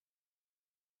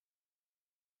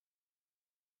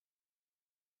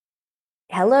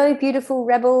Hello, beautiful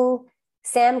rebel.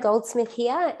 Sam Goldsmith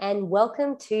here, and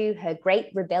welcome to Her Great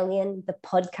Rebellion, the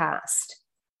podcast.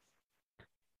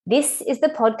 This is the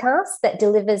podcast that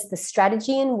delivers the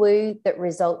strategy and woo that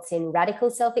results in radical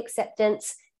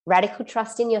self-acceptance, radical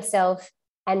trust in yourself,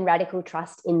 and radical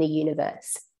trust in the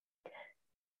universe.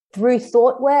 Through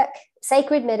thought work,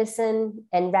 sacred medicine,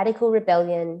 and radical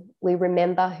rebellion, we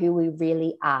remember who we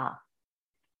really are.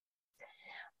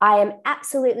 I am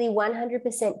absolutely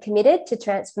 100% committed to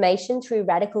transformation through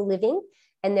radical living,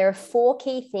 and there are 4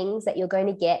 key things that you're going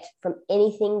to get from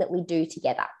anything that we do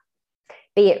together.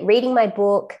 Be it reading my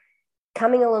book,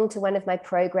 coming along to one of my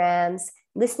programs,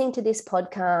 listening to this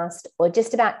podcast, or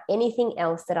just about anything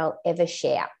else that I'll ever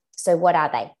share. So what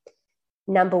are they?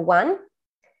 Number 1,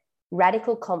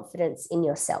 radical confidence in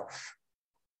yourself.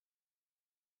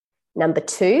 Number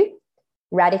 2,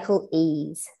 radical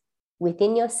ease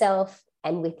within yourself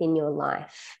and within your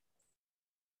life.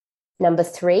 Number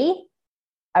 3,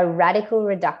 a radical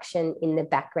reduction in the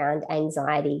background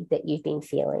anxiety that you've been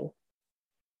feeling.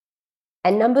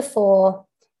 And number 4,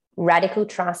 radical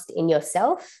trust in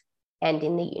yourself and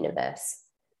in the universe.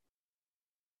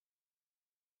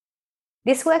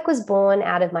 This work was born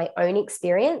out of my own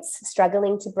experience,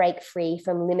 struggling to break free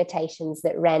from limitations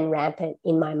that ran rampant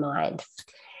in my mind.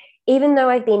 Even though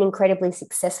I've been incredibly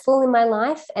successful in my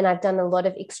life and I've done a lot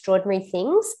of extraordinary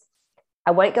things,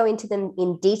 I won't go into them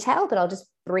in detail, but I'll just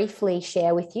briefly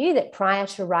share with you that prior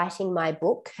to writing my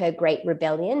book, Her Great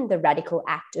Rebellion, The Radical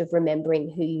Act of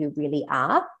Remembering Who You Really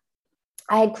Are,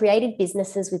 I had created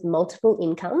businesses with multiple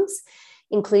incomes,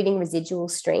 including residual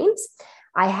streams.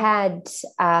 I had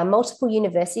multiple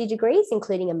university degrees,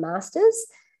 including a master's.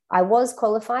 I was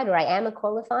qualified, or I am a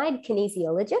qualified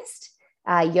kinesiologist,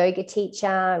 yoga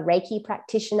teacher, Reiki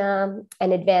practitioner,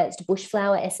 an advanced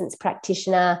bushflower essence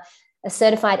practitioner, a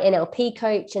certified NLP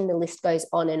coach, and the list goes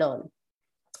on and on.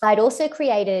 I'd also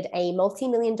created a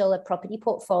multi-million-dollar property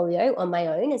portfolio on my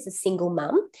own as a single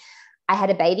mum. I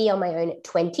had a baby on my own at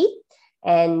 20,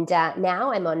 and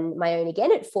now I'm on my own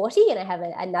again at 40, and I have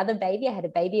another baby. I had a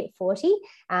baby at 40,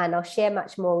 and I'll share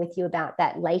much more with you about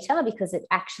that later because it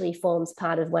actually forms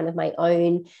part of one of my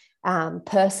own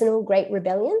personal great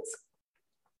rebellions.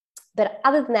 But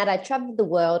other than that, I traveled the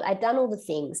world, I'd done all the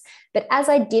things. But as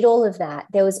I did all of that,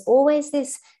 there was always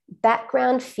this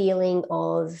background feeling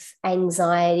of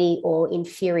anxiety or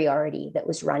inferiority that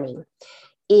was running.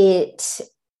 It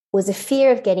was a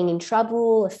fear of getting in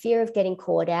trouble, a fear of getting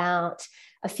caught out,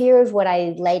 a fear of what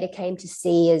I later came to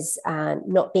see as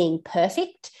not being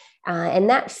perfect. And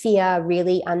that fear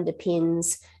really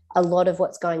underpins a lot of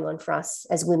what's going on for us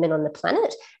as women on the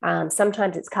planet.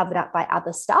 Sometimes it's covered up by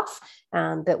other stuff,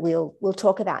 but we'll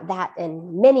talk about that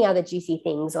and many other juicy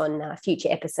things on future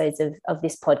episodes of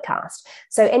this podcast.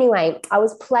 So anyway, I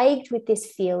was plagued with this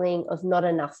feeling of not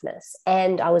enoughness,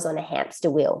 and I was on a hamster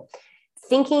wheel,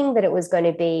 thinking that it was going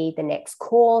to be the next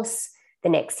course, the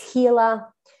next healer,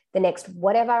 the next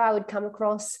whatever I would come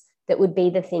across that would be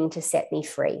the thing to set me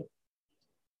free.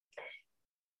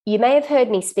 You may have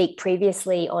heard me speak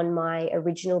previously on my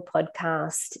original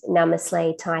podcast,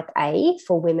 Namaslay Type A,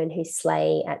 for women who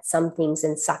slay at some things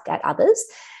and suck at others,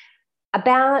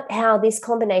 about how this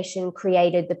combination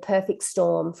created the perfect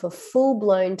storm for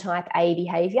full-blown Type A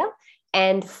behavior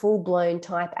and full-blown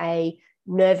Type A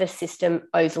nervous system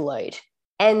overload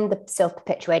and the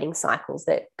self-perpetuating cycles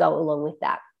that go along with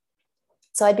that.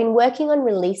 So I'd been working on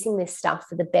releasing this stuff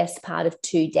for the best part of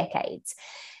 2 decades.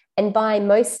 And by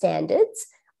most standards,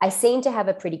 I seem to have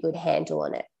a pretty good handle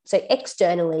on it. So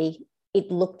externally, it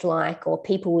looked like, or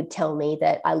people would tell me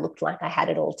that I looked like I had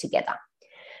it all together.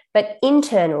 But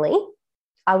internally,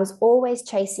 I was always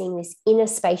chasing this inner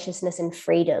spaciousness and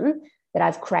freedom that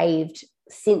I've craved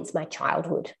since my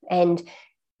childhood, and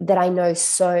that I know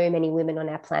so many women on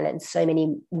our planet and so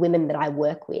many women that I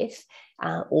work with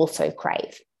also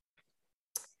crave.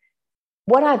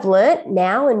 What I've learned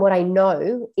now and what I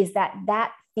know is that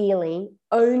that feeling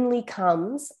only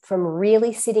comes from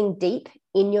really sitting deep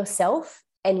in yourself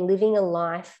and living a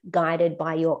life guided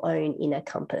by your own inner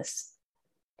compass.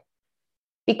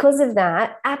 Because of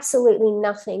that, absolutely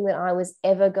nothing that I was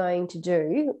ever going to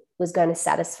do was going to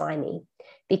satisfy me,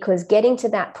 because getting to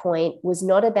that point was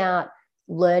not about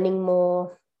learning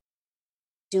more,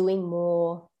 doing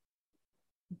more,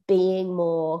 being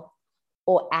more,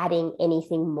 or adding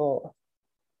anything more.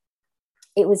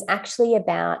 It was actually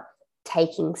about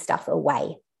taking stuff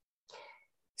away,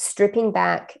 stripping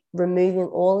back, removing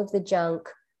all of the junk,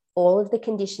 all of the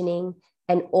conditioning,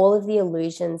 and all of the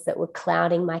illusions that were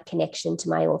clouding my connection to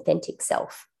my authentic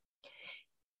self.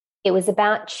 It was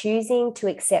about choosing to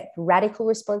accept radical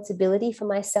responsibility for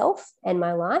myself and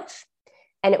my life,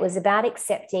 And it was about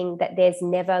accepting that there's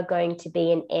never going to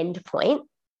be an end point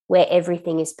where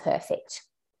everything is perfect.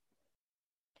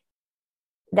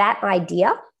 That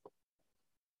idea,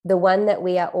 the one that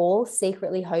we are all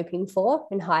secretly hoping for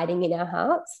and hiding in our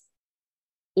hearts,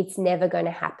 it's never going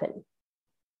to happen.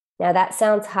 Now, that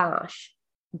sounds harsh,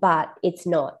 but it's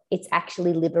not. It's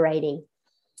actually liberating.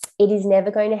 It is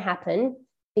never going to happen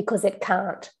because it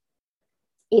can't.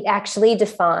 It actually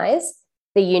defies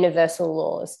the universal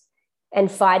laws. And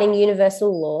fighting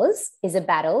universal laws is a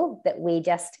battle that we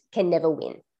just can never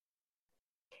win.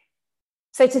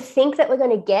 So to think that we're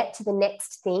going to get to the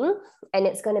next thing and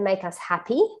it's going to make us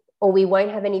happy or we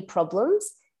won't have any problems,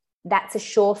 that's a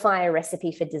surefire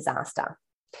recipe for disaster.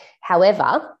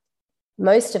 However,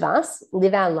 most of us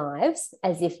live our lives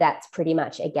as if that's pretty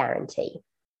much a guarantee.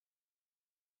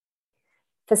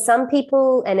 For some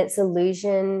people, and it's an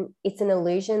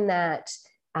illusion that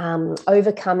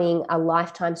overcoming a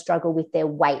lifetime struggle with their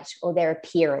weight or their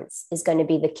appearance is going to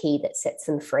be the key that sets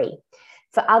them free.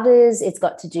 For others, it's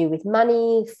got to do with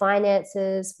money,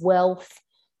 finances, wealth.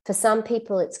 For some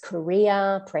people, it's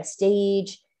career,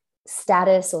 prestige,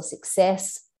 status, or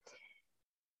success.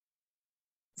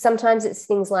 Sometimes it's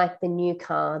things like the new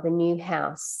car, the new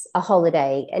house, a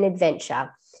holiday, an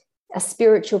adventure, a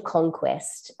spiritual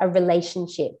conquest, a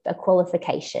relationship, a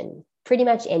qualification, pretty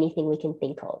much anything we can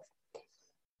think of.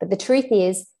 But the truth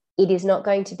is, it is not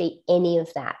going to be any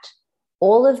of that.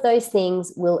 All of those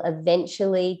things will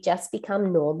eventually just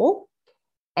become normal.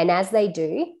 And as they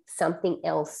do, something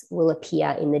else will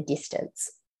appear in the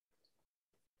distance.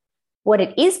 What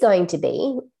it is going to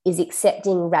be is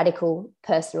accepting radical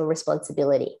personal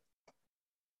responsibility,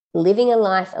 living a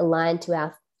life aligned to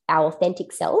our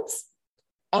authentic selves,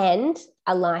 and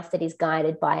a life that is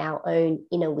guided by our own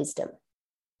inner wisdom.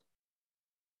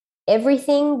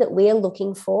 Everything that we are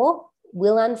looking for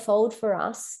will unfold for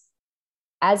us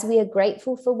as we are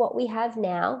grateful for what we have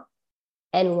now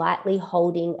and lightly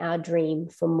holding our dream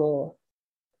for more.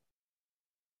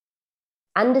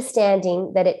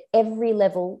 Understanding that at every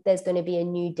level, there's going to be a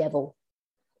new devil.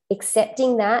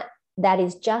 Accepting that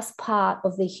is just part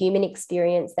of the human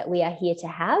experience that we are here to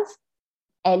have,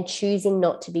 and choosing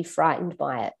not to be frightened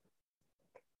by it.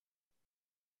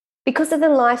 Because of the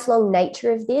lifelong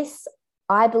nature of this,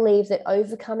 I believe that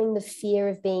overcoming the fear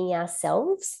of being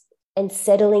ourselves and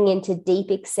settling into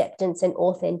deep acceptance and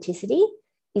authenticity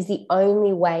is the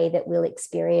only way that we'll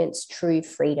experience true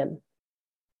freedom.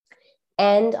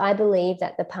 And I believe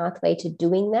that the pathway to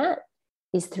doing that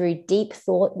is through deep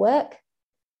thought work,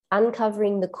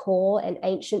 uncovering the core and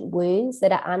ancient wounds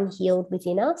that are unhealed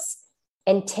within us,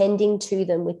 and tending to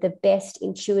them with the best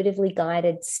intuitively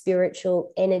guided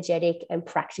spiritual, energetic, and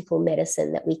practical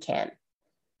medicine that we can.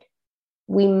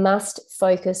 We must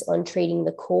focus on treating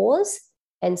the cause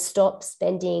and stop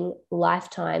spending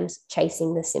lifetimes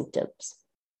chasing the symptoms.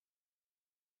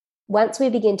 Once we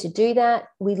begin to do that,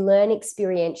 we learn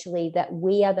experientially that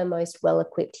we are the most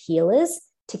well-equipped healers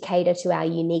to cater to our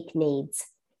unique needs,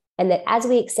 and that as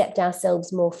we accept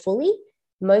ourselves more fully,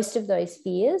 most of those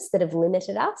fears that have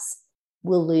limited us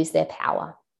will lose their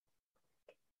power.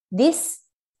 This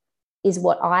is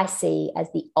what I see as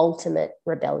the ultimate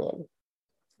rebellion,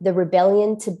 the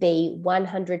rebellion to be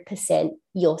 100%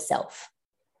 yourself.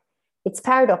 It's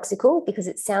paradoxical because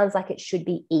it sounds like it should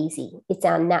be easy. It's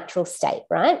our natural state,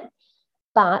 right?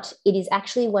 But it is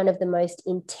actually one of the most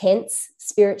intense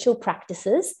spiritual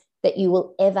practices that you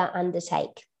will ever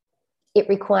undertake. It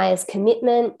requires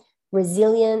commitment,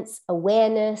 resilience,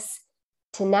 awareness,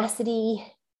 tenacity,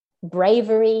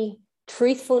 bravery,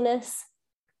 truthfulness,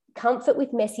 comfort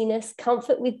with messiness,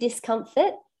 comfort with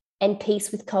discomfort, and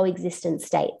peace with coexistent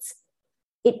states.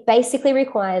 It basically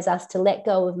requires us to let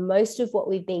go of most of what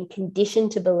we've been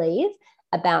conditioned to believe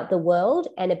about the world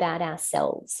and about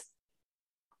ourselves.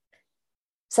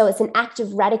 So it's an act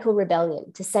of radical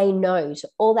rebellion to say no to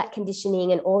all that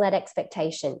conditioning and all that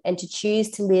expectation, and to choose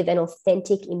to live an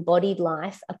authentic, embodied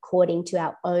life according to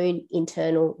our own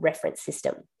internal reference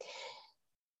system.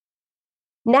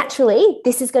 Naturally,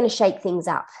 this is going to shake things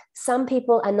up. Some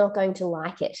people are not going to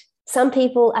like it. Some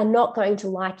people are not going to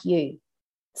like you.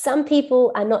 Some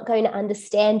people are not going to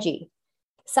understand you.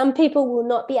 Some people will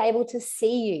not be able to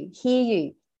see you, hear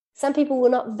you. Some people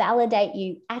will not validate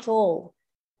you at all.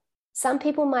 Some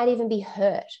people might even be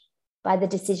hurt by the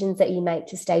decisions that you make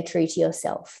to stay true to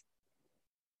yourself.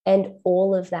 And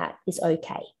all of that is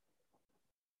okay.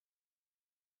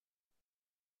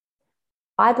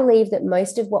 I believe that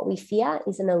most of what we fear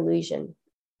is an illusion.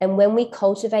 And when we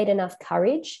cultivate enough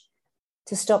courage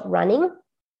to stop running,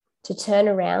 to turn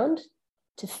around,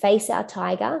 to face our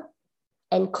tiger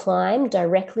and climb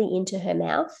directly into her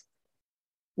mouth,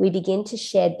 we begin to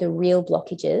shed the real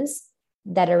blockages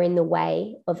that are in the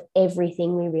way of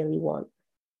everything we really want.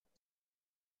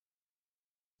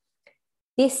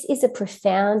 This is a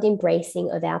profound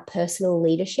embracing of our personal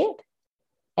leadership.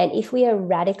 And if we are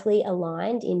radically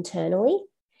aligned internally,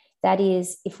 that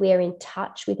is, if we are in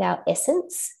touch with our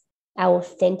essence, our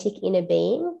authentic inner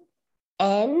being,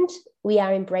 and we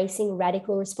are embracing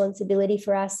radical responsibility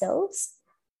for ourselves,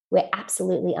 we're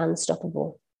absolutely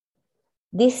unstoppable.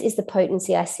 This is the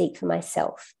potency I seek for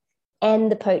myself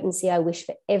and the potency I wish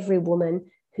for every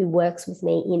woman who works with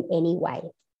me in any way.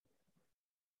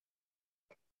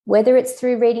 Whether it's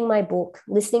through reading my book,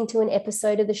 listening to an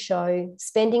episode of the show,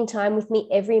 spending time with me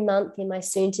every month in my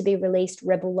soon-to-be-released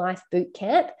Rebel Life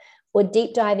Bootcamp, or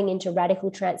deep diving into radical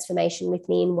transformation with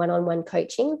me in one-on-one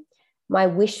coaching, my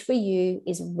wish for you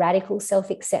is radical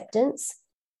self-acceptance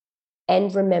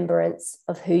and remembrance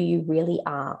of who you really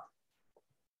are.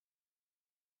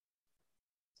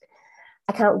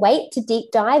 I can't wait to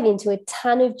deep dive into a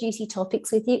ton of juicy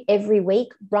topics with you every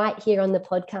week right here on the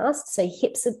podcast. So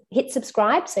hit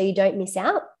subscribe so you don't miss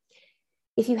out.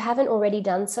 If you haven't already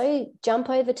done so, jump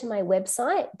over to my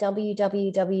website,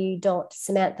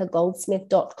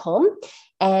 www.samanthagoldsmith.com,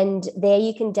 and there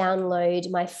you can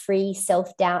download my free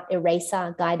self-doubt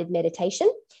eraser guided meditation.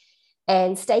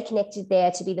 And stay connected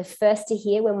there to be the first to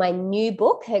hear when my new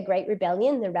book, Her Great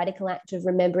Rebellion, The Radical Act of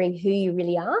Remembering Who You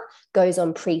Really Are, goes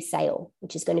on pre-sale,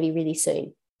 which is going to be really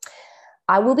soon.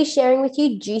 I will be sharing with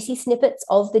you juicy snippets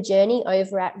of the journey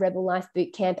over at Rebel Life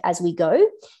Bootcamp as we go.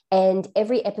 And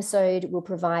every episode will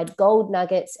provide gold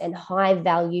nuggets and high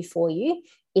value for you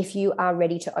if you are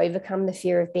ready to overcome the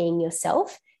fear of being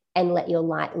yourself and let your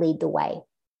light lead the way.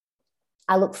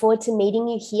 I look forward to meeting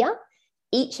you here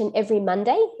each and every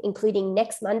Monday, including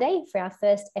next Monday for our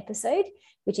first episode,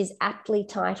 which is aptly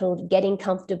titled Getting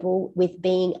Comfortable with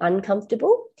Being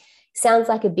Uncomfortable. Sounds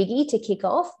like a biggie to kick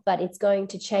off, but it's going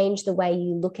to change the way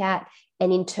you look at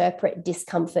and interpret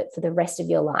discomfort for the rest of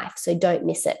your life. So don't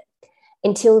miss it.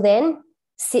 Until then,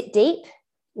 sit deep,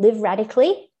 live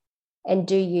radically, and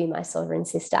do you, my sovereign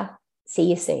sister. See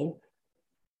you soon.